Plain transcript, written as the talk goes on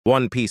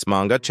One Piece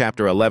Manga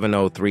Chapter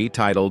 1103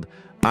 titled,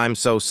 I'm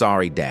So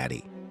Sorry,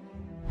 Daddy.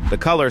 The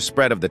color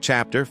spread of the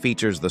chapter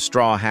features the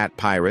Straw Hat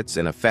Pirates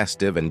in a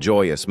festive and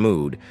joyous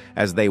mood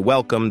as they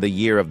welcome the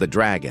Year of the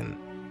Dragon.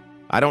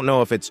 I don't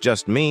know if it's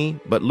just me,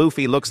 but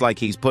Luffy looks like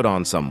he's put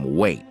on some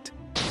weight.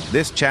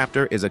 This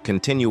chapter is a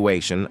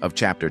continuation of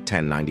Chapter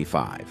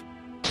 1095.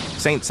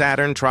 Saint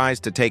Saturn tries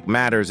to take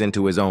matters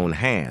into his own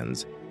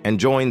hands and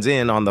joins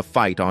in on the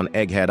fight on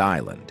Egghead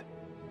Island.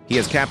 He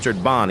has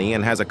captured Bonnie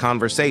and has a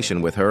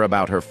conversation with her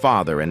about her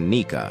father and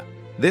Nika.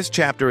 This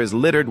chapter is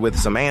littered with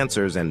some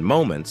answers and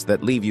moments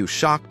that leave you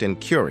shocked and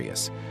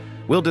curious.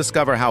 We'll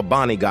discover how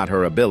Bonnie got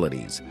her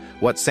abilities,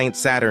 what Saint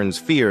Saturn's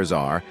fears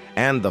are,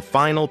 and the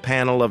final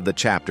panel of the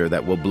chapter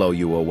that will blow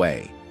you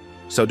away.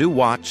 So do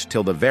watch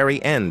till the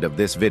very end of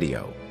this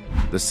video.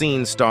 The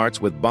scene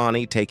starts with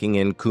Bonnie taking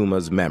in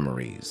Kuma's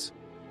memories.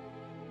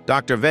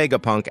 Dr.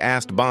 Vegapunk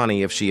asked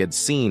Bonnie if she had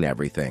seen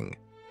everything.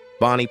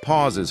 Bonnie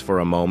pauses for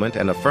a moment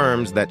and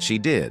affirms that she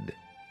did.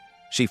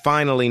 She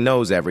finally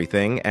knows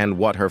everything and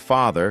what her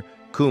father,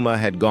 Kuma,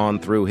 had gone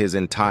through his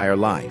entire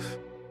life.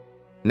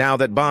 Now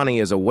that Bonnie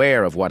is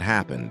aware of what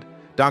happened,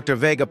 Dr.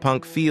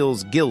 Vegapunk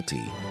feels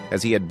guilty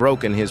as he had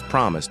broken his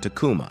promise to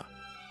Kuma.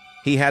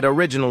 He had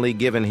originally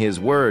given his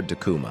word to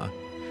Kuma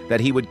that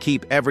he would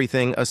keep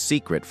everything a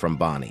secret from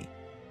Bonnie.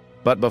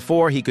 But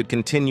before he could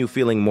continue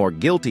feeling more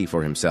guilty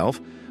for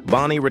himself,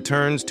 Bonnie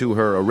returns to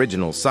her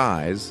original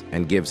size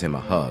and gives him a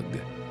hug.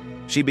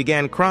 She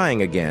began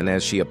crying again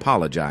as she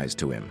apologized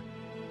to him.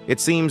 It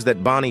seems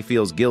that Bonnie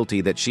feels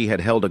guilty that she had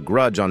held a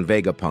grudge on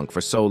Vegapunk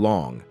for so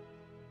long.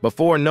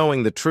 Before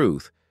knowing the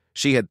truth,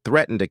 she had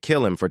threatened to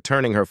kill him for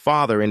turning her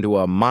father into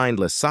a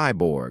mindless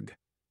cyborg.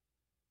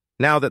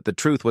 Now that the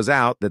truth was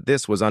out that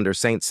this was under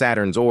Saint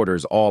Saturn's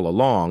orders all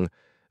along,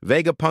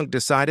 Vegapunk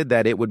decided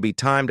that it would be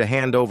time to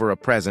hand over a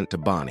present to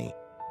Bonnie.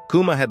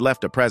 Kuma had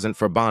left a present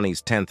for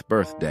Bonnie's 10th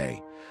birthday.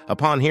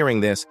 Upon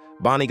hearing this,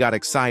 Bonnie got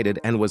excited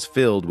and was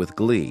filled with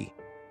glee,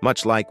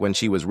 much like when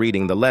she was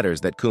reading the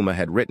letters that Kuma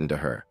had written to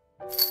her.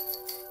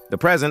 The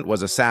present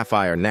was a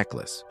sapphire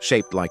necklace,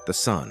 shaped like the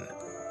sun.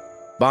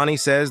 Bonnie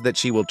says that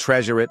she will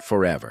treasure it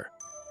forever.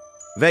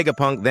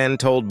 Vegapunk then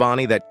told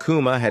Bonnie that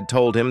Kuma had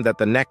told him that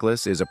the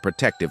necklace is a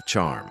protective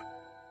charm.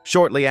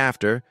 Shortly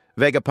after,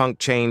 Vegapunk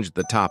changed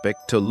the topic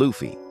to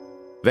Luffy.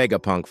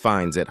 Vegapunk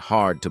finds it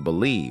hard to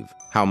believe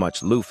how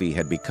much Luffy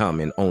had become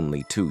in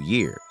only 2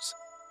 years.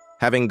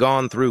 Having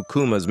gone through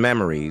Kuma's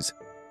memories,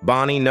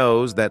 Bonnie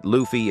knows that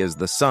Luffy is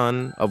the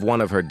son of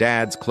one of her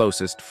dad's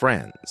closest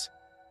friends.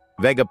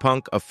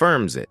 Vegapunk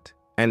affirms it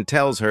and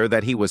tells her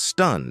that he was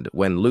stunned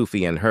when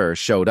Luffy and her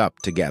showed up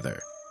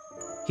together.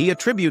 He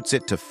attributes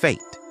it to fate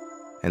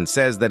and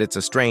says that it's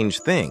a strange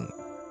thing,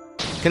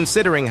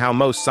 considering how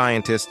most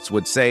scientists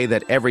would say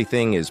that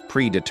everything is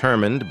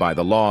predetermined by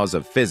the laws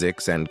of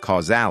physics and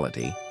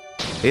causality.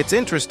 It's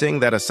interesting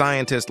that a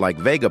scientist like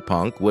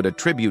Vegapunk would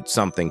attribute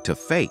something to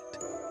fate.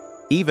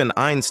 Even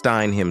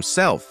Einstein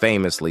himself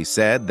famously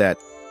said that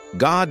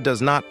God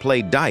does not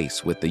play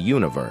dice with the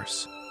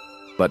universe.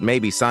 But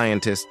maybe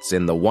scientists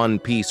in the One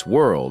Piece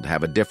world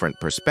have a different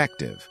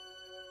perspective.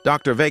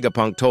 Dr.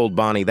 Vegapunk told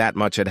Bonnie that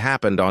much had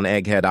happened on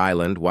Egghead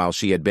Island while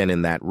she had been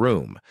in that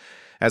room.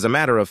 As a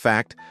matter of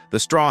fact, the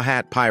Straw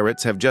Hat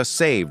Pirates have just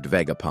saved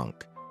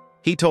Vegapunk.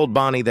 He told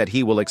Bonnie that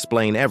he will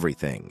explain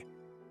everything,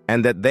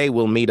 and that they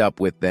will meet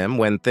up with them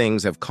when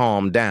things have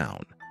calmed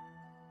down.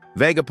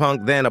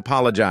 Vegapunk then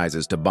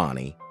apologizes to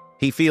Bonnie.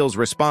 He feels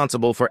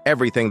responsible for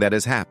everything that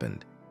has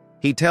happened.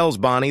 He tells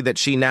Bonnie that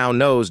she now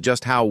knows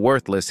just how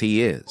worthless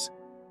he is.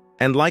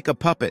 And like a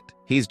puppet,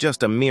 he's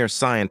just a mere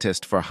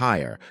scientist for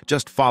hire,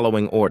 just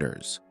following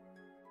orders.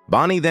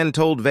 Bonnie then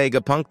told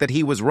Vegapunk that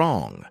he was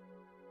wrong.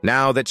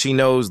 Now that she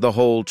knows the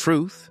whole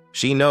truth,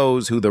 she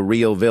knows who the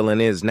real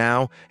villain is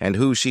now and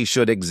who she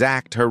should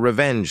exact her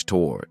revenge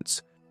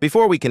towards.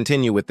 Before we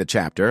continue with the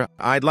chapter,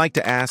 I'd like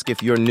to ask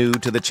if you're new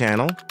to the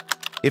channel.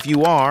 If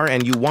you are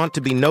and you want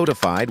to be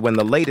notified when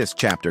the latest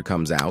chapter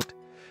comes out,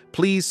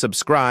 please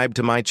subscribe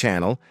to my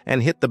channel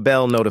and hit the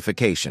bell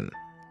notification.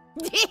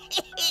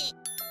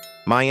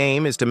 My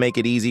aim is to make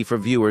it easy for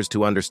viewers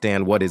to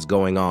understand what is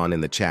going on in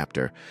the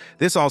chapter.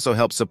 This also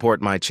helps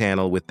support my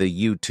channel with the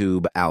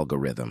YouTube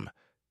algorithm.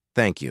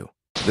 Thank you.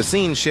 The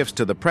scene shifts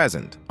to the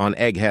present on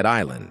Egghead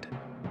Island.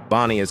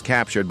 Bonnie is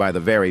captured by the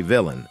very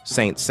villain,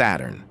 Saint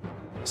Saturn.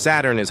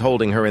 Saturn is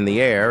holding her in the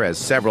air as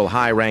several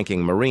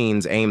high-ranking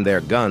Marines aim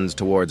their guns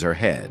towards her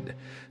head.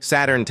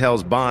 Saturn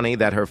tells Bonnie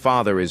that her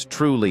father is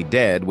truly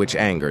dead, which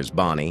angers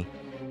Bonnie.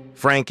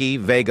 Frankie,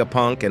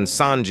 Vegapunk, and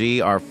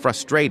Sanji are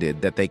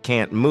frustrated that they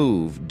can't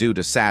move due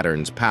to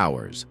Saturn's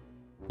powers.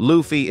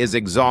 Luffy is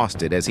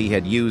exhausted as he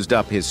had used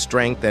up his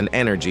strength and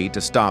energy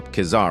to stop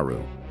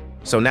Kizaru.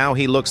 So now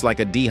he looks like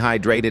a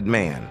dehydrated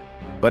man.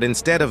 But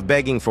instead of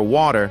begging for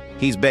water,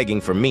 he's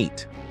begging for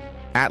meat.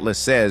 Atlas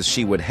says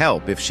she would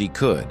help if she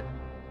could.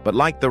 But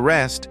like the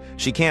rest,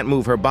 she can't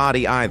move her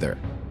body either.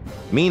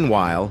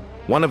 Meanwhile,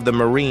 one of the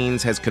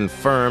Marines has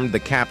confirmed the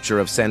capture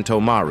of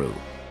Sentomaru.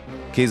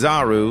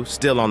 Kizaru,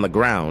 still on the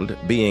ground,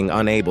 being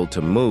unable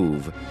to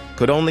move,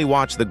 could only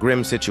watch the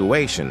grim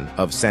situation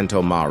of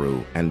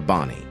Sentomaru and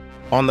Bonnie.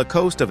 On the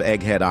coast of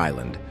Egghead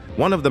Island,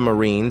 one of the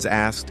Marines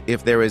asked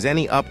if there is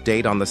any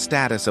update on the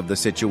status of the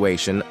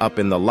situation up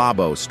in the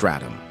Labo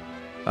stratum.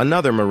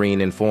 Another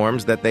Marine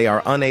informs that they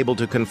are unable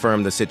to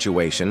confirm the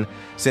situation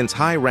since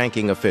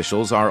high-ranking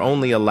officials are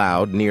only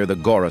allowed near the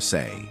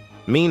GOROSEI.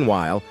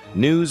 Meanwhile,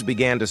 news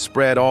began to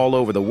spread all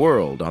over the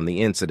world on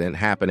the incident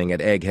happening at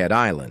Egghead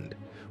Island.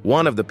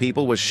 One of the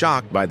people was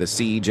shocked by the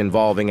siege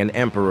involving an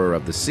Emperor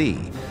of the Sea.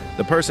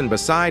 The person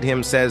beside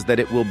him says that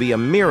it will be a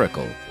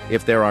miracle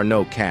if there are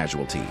no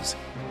casualties.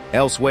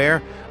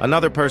 Elsewhere,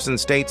 another person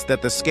states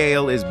that the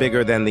scale is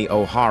bigger than the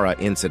Ohara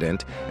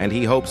incident, and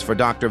he hopes for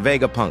Dr.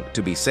 Vegapunk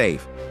to be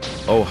safe.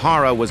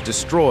 Ohara was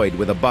destroyed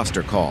with a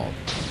buster call.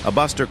 A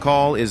buster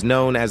call is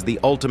known as the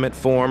ultimate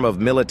form of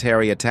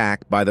military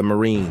attack by the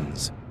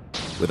Marines.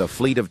 With a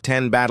fleet of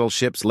 10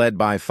 battleships led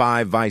by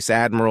 5 vice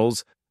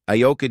admirals,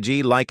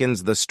 Aokiji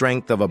likens the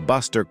strength of a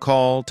buster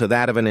call to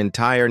that of an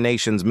entire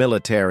nation's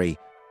military.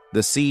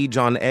 The siege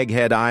on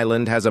Egghead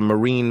Island has a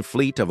marine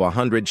fleet of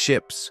 100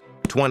 ships,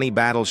 20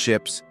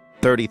 battleships,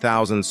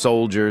 30,000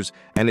 soldiers,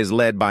 and is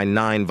led by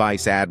 9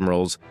 vice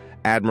admirals,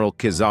 Admiral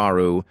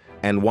Kizaru,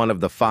 and one of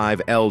the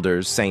 5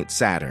 elders, Saint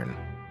Saturn.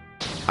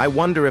 I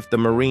wonder if the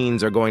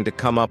Marines are going to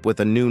come up with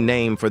a new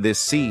name for this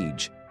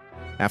siege.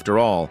 After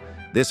all,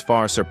 this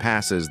far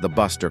surpasses the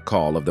buster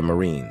call of the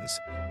Marines.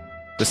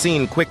 The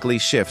scene quickly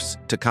shifts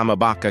to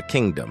Kamabaka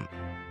Kingdom,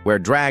 where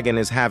Dragon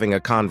is having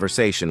a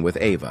conversation with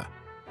Ava.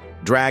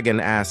 Dragon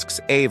asks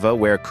Ava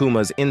where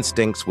Kuma's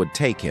instincts would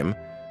take him,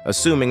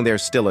 assuming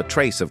there's still a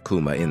trace of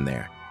Kuma in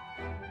there.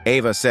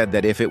 Ava said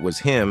that if it was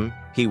him,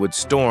 he would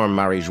storm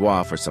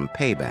Marijois for some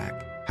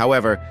payback.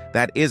 However,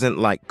 that isn't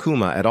like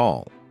Kuma at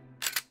all.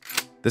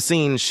 The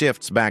scene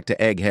shifts back to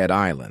Egghead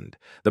Island.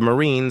 The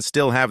Marines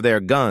still have their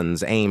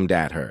guns aimed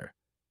at her.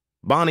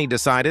 Bonnie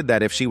decided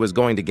that if she was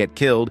going to get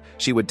killed,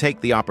 she would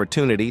take the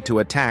opportunity to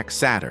attack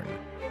Saturn.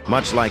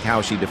 Much like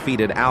how she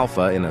defeated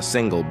Alpha in a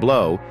single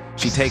blow,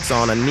 she takes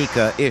on a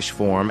Nika-ish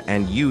form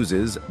and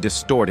uses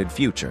Distorted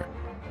Future.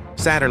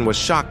 Saturn was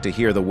shocked to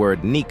hear the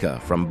word Nika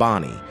from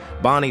Bonnie.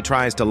 Bonnie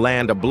tries to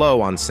land a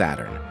blow on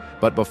Saturn,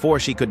 but before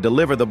she could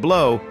deliver the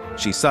blow,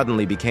 she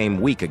suddenly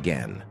became weak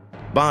again.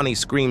 Bonnie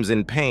screams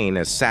in pain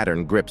as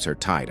Saturn grips her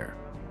tighter.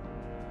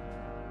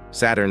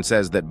 Saturn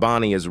says that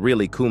Bonnie is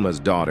really Kuma's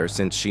daughter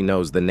since she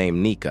knows the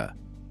name Nika.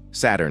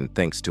 Saturn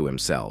thinks to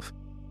himself.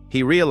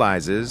 He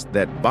realizes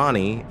that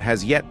Bonnie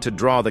has yet to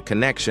draw the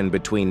connection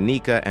between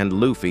Nika and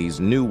Luffy's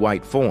new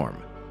white form.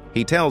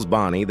 He tells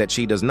Bonnie that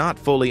she does not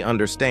fully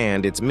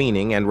understand its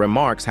meaning and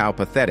remarks how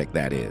pathetic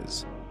that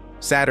is.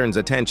 Saturn's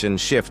attention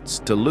shifts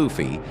to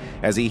Luffy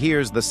as he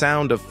hears the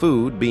sound of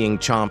food being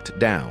chomped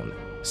down.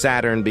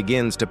 Saturn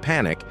begins to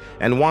panic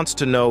and wants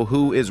to know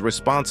who is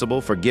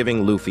responsible for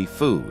giving Luffy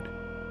food.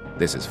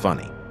 This is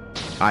funny.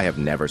 I have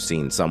never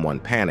seen someone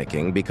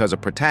panicking because a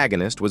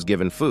protagonist was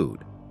given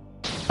food.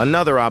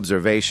 Another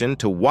observation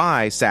to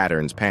why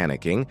Saturn's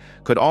panicking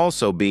could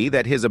also be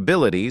that his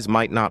abilities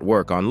might not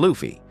work on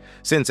Luffy,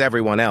 since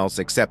everyone else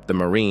except the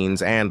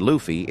Marines and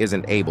Luffy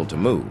isn't able to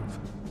move.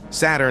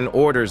 Saturn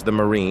orders the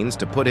Marines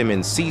to put him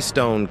in sea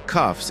stone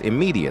cuffs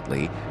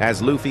immediately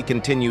as Luffy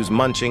continues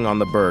munching on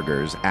the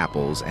burgers,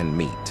 apples, and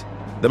meat.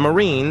 The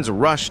Marines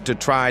rush to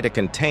try to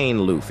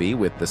contain Luffy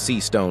with the sea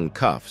stone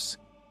cuffs.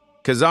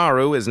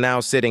 Kizaru is now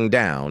sitting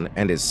down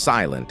and is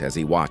silent as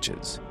he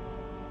watches.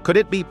 Could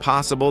it be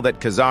possible that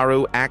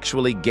Kizaru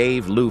actually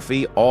gave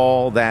Luffy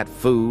all that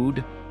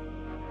food?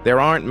 There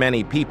aren't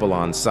many people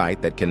on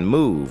site that can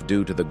move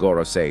due to the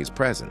Gorosei's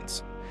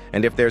presence,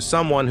 and if there's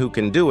someone who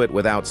can do it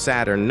without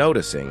Saturn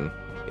noticing,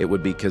 it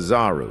would be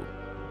Kizaru,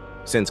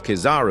 since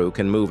Kizaru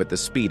can move at the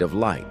speed of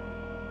light.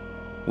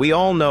 We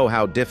all know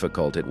how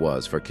difficult it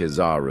was for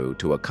Kizaru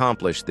to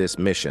accomplish this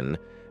mission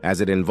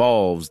as it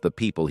involves the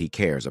people he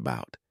cares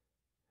about.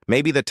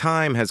 Maybe the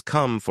time has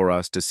come for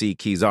us to see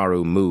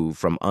Kizaru move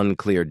from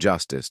unclear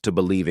justice to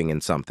believing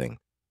in something.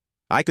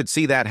 I could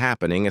see that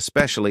happening,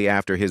 especially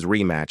after his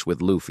rematch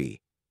with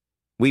Luffy.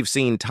 We've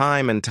seen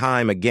time and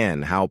time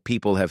again how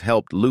people have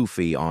helped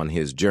Luffy on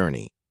his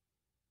journey.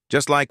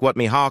 Just like what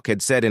Mihawk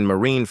had said in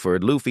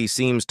Marineford, Luffy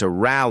seems to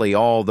rally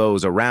all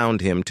those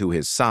around him to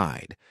his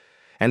side.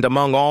 And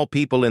among all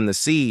people in the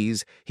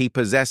seas, he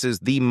possesses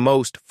the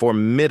most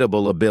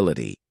formidable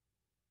ability.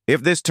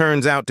 If this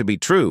turns out to be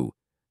true,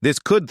 this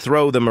could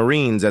throw the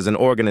Marines as an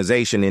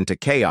organization into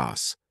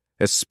chaos,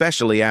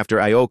 especially after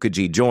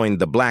Aokiji joined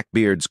the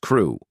Blackbeard's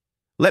crew.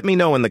 Let me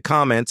know in the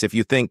comments if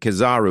you think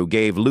Kizaru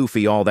gave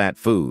Luffy all that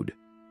food.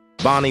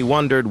 Bonnie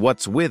wondered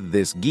what's with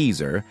this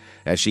geezer,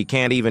 as she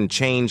can't even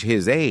change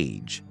his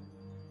age.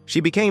 She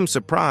became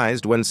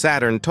surprised when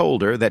Saturn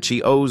told her that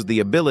she owes the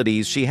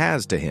abilities she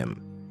has to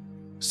him.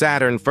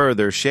 Saturn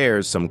further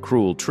shares some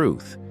cruel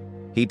truth.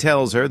 He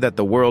tells her that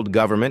the world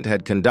government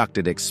had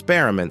conducted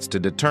experiments to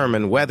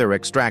determine whether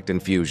extract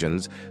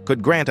infusions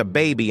could grant a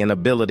baby an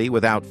ability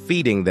without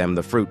feeding them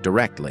the fruit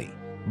directly.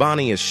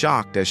 Bonnie is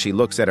shocked as she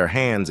looks at her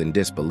hands in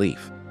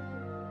disbelief.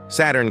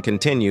 Saturn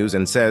continues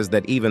and says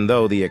that even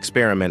though the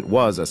experiment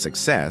was a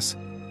success,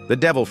 the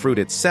devil fruit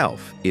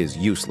itself is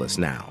useless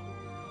now.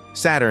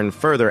 Saturn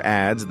further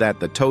adds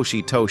that the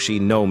Toshi Toshi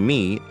no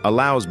Mi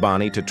allows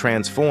Bonnie to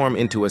transform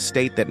into a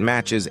state that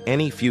matches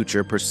any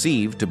future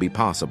perceived to be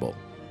possible.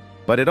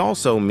 But it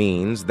also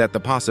means that the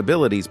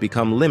possibilities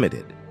become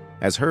limited,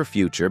 as her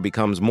future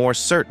becomes more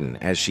certain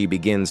as she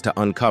begins to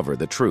uncover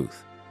the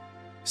truth.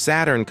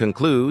 Saturn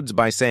concludes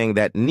by saying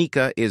that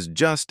Nika is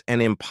just an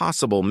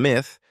impossible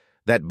myth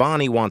that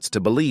Bonnie wants to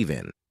believe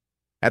in.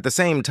 At the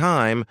same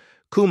time,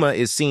 Kuma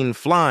is seen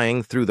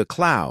flying through the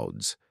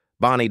clouds.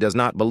 Bonnie does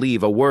not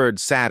believe a word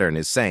Saturn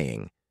is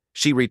saying.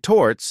 She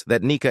retorts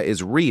that Nika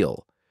is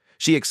real.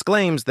 She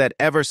exclaims that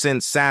ever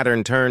since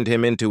Saturn turned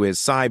him into his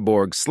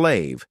cyborg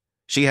slave,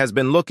 she has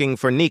been looking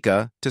for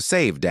Nika to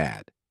save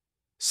Dad.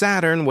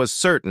 Saturn was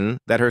certain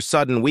that her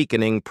sudden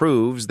weakening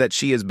proves that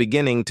she is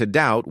beginning to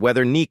doubt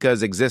whether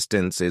Nika's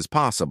existence is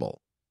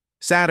possible.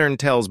 Saturn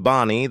tells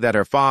Bonnie that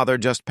her father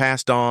just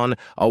passed on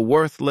a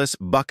worthless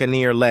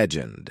buccaneer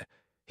legend.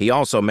 He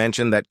also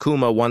mentioned that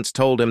Kuma once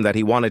told him that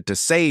he wanted to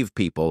save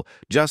people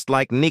just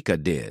like Nika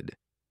did.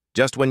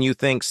 Just when you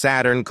think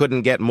Saturn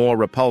couldn't get more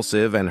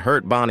repulsive and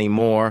hurt Bonnie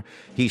more,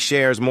 he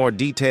shares more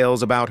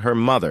details about her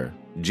mother,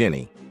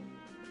 Ginny.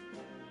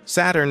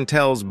 Saturn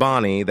tells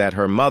Bonnie that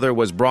her mother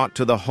was brought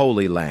to the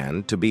Holy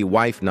Land to be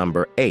wife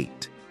number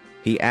 8.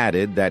 He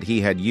added that he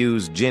had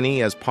used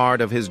Ginny as part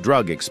of his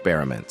drug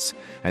experiments,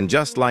 and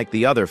just like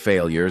the other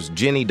failures,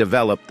 Ginny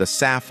developed the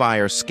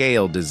sapphire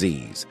scale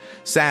disease.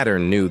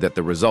 Saturn knew that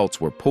the results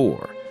were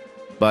poor,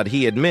 but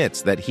he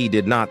admits that he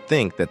did not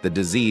think that the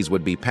disease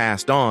would be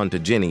passed on to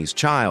Ginny's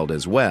child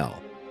as well.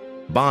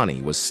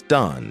 Bonnie was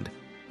stunned.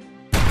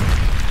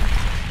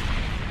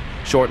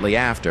 Shortly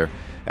after,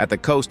 at the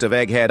coast of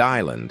Egghead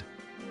Island,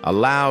 a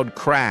loud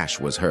crash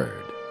was heard.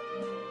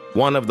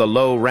 One of the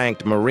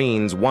low-ranked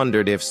Marines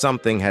wondered if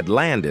something had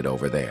landed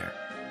over there.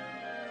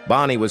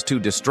 Bonnie was too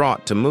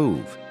distraught to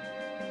move.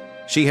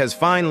 She has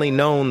finally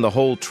known the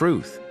whole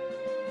truth,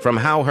 from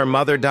how her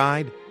mother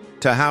died,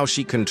 to how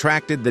she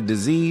contracted the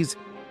disease,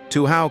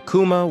 to how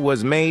Kuma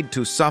was made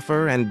to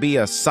suffer and be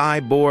a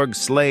cyborg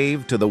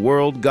slave to the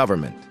world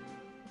government.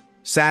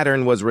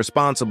 Saturn was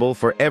responsible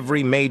for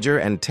every major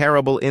and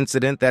terrible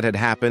incident that had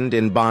happened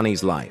in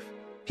Bonnie's life.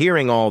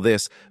 Hearing all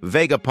this,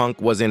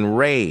 Vegapunk was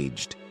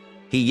enraged.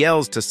 He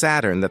yells to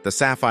Saturn that the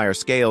sapphire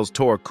scales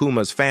tore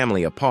Kuma's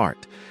family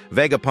apart.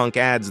 Vegapunk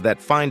adds that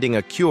finding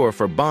a cure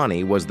for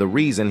Bonnie was the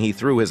reason he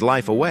threw his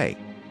life away.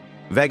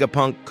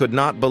 Vegapunk could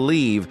not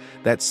believe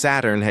that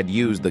Saturn had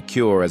used the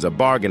cure as a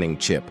bargaining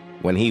chip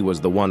when he was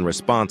the one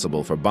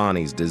responsible for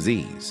Bonnie's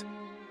disease.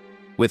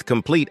 With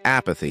complete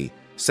apathy,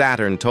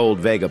 Saturn told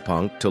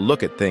Vegapunk to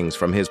look at things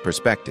from his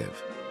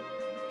perspective.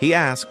 He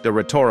asked a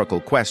rhetorical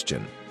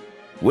question.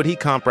 Would he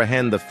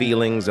comprehend the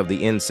feelings of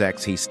the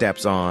insects he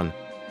steps on?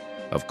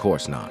 Of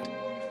course not.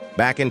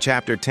 Back in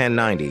chapter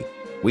 1090,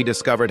 we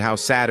discovered how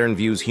Saturn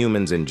views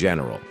humans in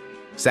general.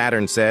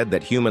 Saturn said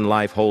that human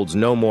life holds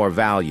no more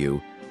value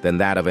than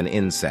that of an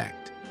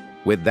insect.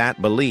 With that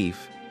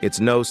belief, it's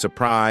no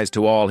surprise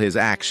to all his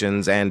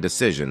actions and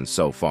decisions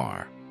so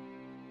far.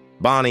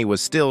 Bonnie was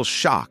still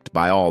shocked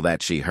by all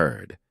that she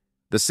heard.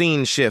 The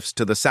scene shifts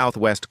to the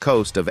southwest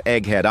coast of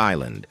Egghead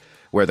Island,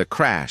 where the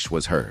crash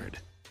was heard.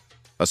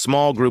 A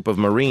small group of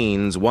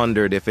Marines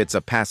wondered if it's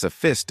a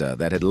pacifista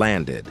that had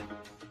landed.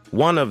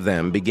 One of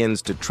them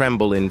begins to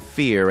tremble in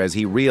fear as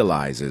he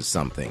realizes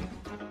something.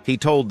 He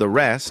told the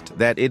rest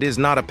that it is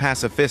not a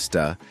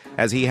pacifista,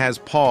 as he has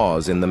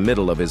paws in the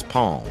middle of his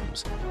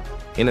palms.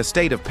 In a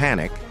state of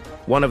panic,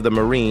 one of the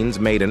Marines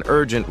made an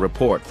urgent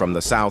report from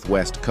the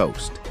southwest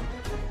coast.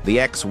 The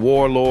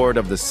ex-warlord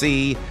of the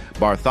sea,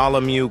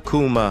 Bartholomew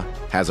Kuma,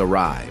 has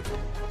arrived.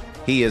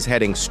 He is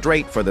heading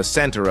straight for the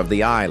center of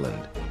the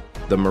island.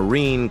 The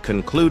Marine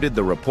concluded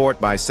the report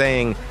by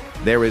saying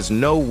there is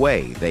no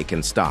way they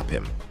can stop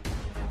him.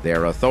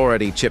 Their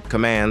authority chip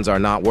commands are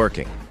not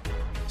working.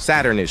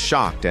 Saturn is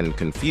shocked and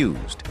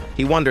confused.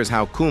 He wonders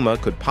how Kuma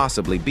could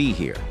possibly be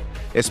here,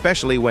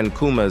 especially when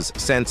Kuma's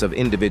sense of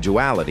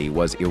individuality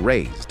was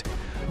erased.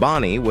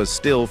 Bonnie was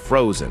still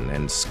frozen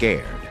and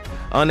scared,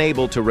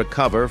 unable to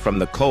recover from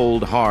the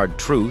cold, hard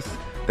truth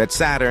that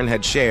Saturn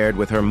had shared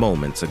with her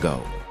moments ago.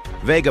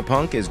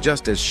 Vegapunk is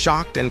just as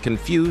shocked and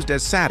confused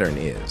as Saturn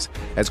is.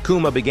 As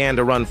Kuma began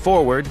to run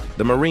forward,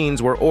 the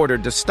Marines were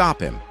ordered to stop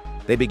him.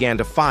 They began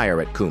to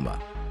fire at Kuma.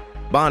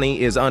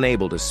 Bonnie is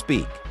unable to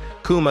speak.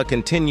 Kuma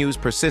continues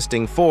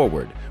persisting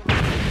forward,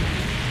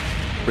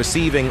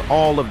 receiving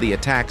all of the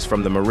attacks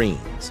from the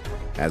Marines.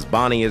 As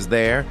Bonnie is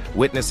there,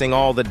 witnessing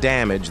all the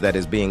damage that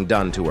is being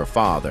done to her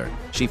father,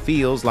 she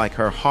feels like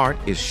her heart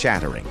is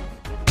shattering.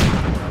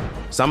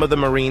 Some of the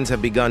Marines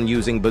have begun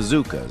using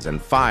bazookas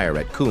and fire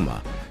at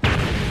Kuma,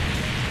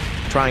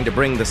 trying to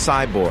bring the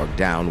cyborg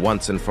down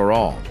once and for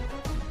all.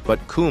 But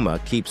Kuma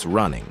keeps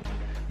running,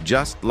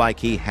 just like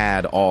he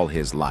had all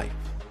his life.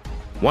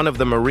 One of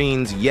the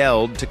Marines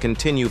yelled to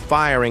continue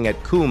firing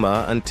at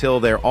Kuma until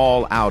they're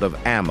all out of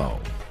ammo.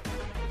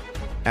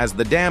 As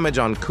the damage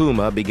on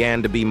Kuma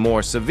began to be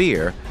more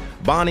severe,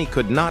 Bonnie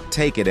could not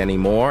take it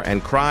anymore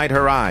and cried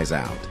her eyes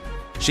out.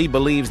 She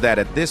believes that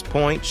at this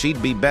point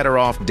she'd be better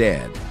off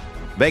dead.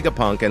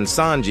 Vegapunk and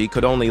Sanji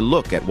could only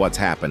look at what's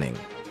happening.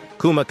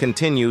 Kuma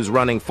continues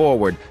running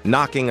forward,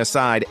 knocking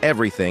aside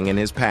everything in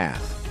his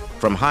path,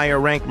 from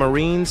higher-ranked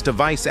Marines to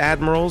Vice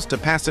Admirals to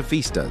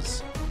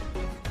pacifistas.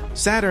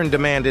 Saturn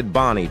demanded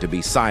Bonnie to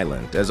be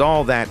silent, as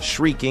all that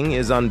shrieking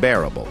is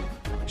unbearable.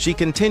 She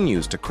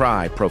continues to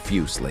cry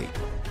profusely.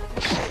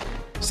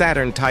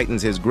 Saturn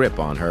tightens his grip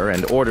on her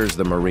and orders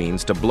the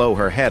Marines to blow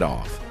her head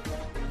off.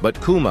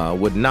 But Kuma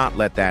would not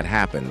let that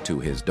happen to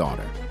his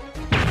daughter.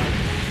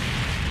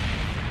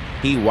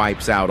 He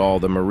wipes out all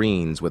the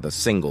Marines with a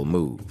single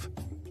move.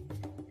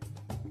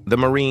 The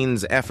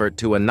Marines' effort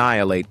to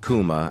annihilate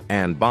Kuma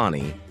and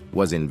Bonnie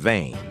was in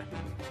vain.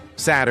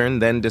 Saturn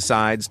then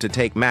decides to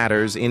take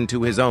matters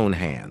into his own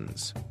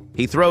hands.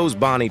 He throws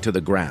Bonnie to the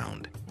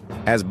ground.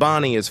 As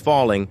Bonnie is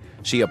falling,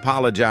 she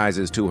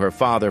apologizes to her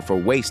father for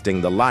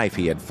wasting the life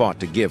he had fought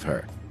to give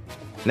her.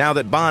 Now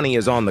that Bonnie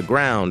is on the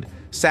ground,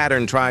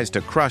 Saturn tries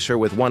to crush her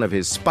with one of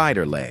his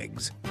spider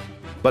legs.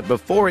 But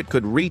before it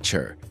could reach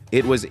her,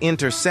 it was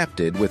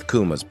intercepted with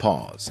Kuma's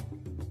paws.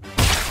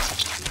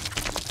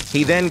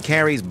 He then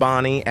carries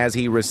Bonnie as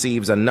he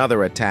receives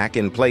another attack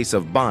in place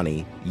of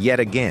Bonnie yet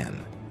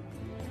again.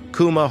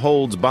 Kuma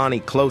holds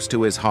Bonnie close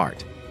to his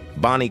heart.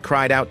 Bonnie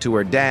cried out to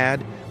her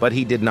dad, but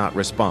he did not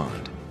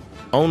respond.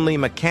 Only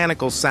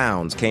mechanical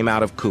sounds came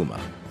out of Kuma.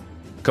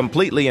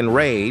 Completely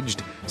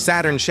enraged,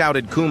 Saturn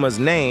shouted Kuma's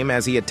name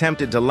as he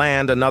attempted to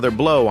land another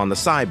blow on the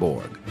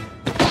cyborg.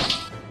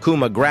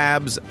 Kuma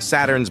grabs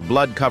Saturn's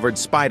blood-covered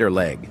spider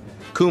leg.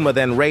 Kuma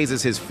then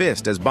raises his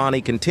fist as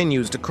Bonnie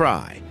continues to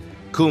cry.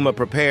 Kuma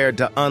prepared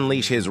to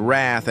unleash his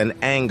wrath and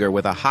anger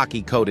with a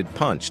hockey-coated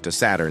punch to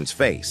Saturn's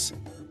face.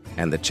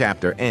 And the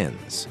chapter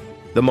ends.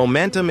 The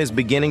momentum is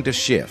beginning to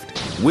shift.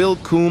 Will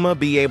Kuma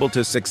be able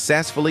to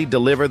successfully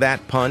deliver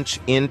that punch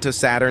into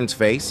Saturn's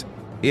face?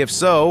 If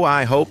so,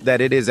 I hope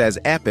that it is as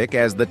epic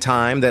as the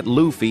time that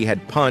Luffy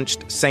had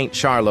punched St.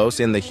 Charlos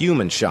in the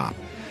human shop.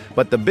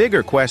 But the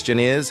bigger question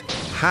is,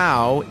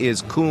 how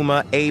is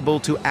Kuma able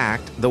to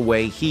act the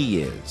way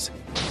he is?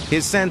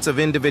 His sense of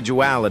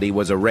individuality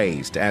was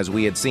erased, as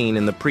we had seen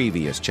in the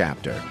previous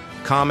chapter.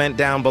 Comment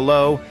down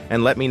below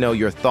and let me know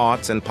your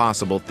thoughts and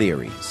possible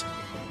theories.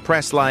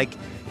 Press like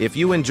if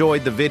you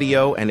enjoyed the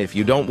video, and if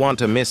you don't want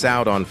to miss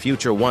out on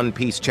future One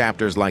Piece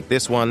chapters like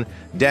this one,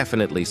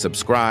 definitely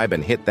subscribe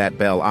and hit that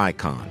bell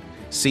icon.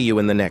 See you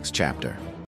in the next chapter.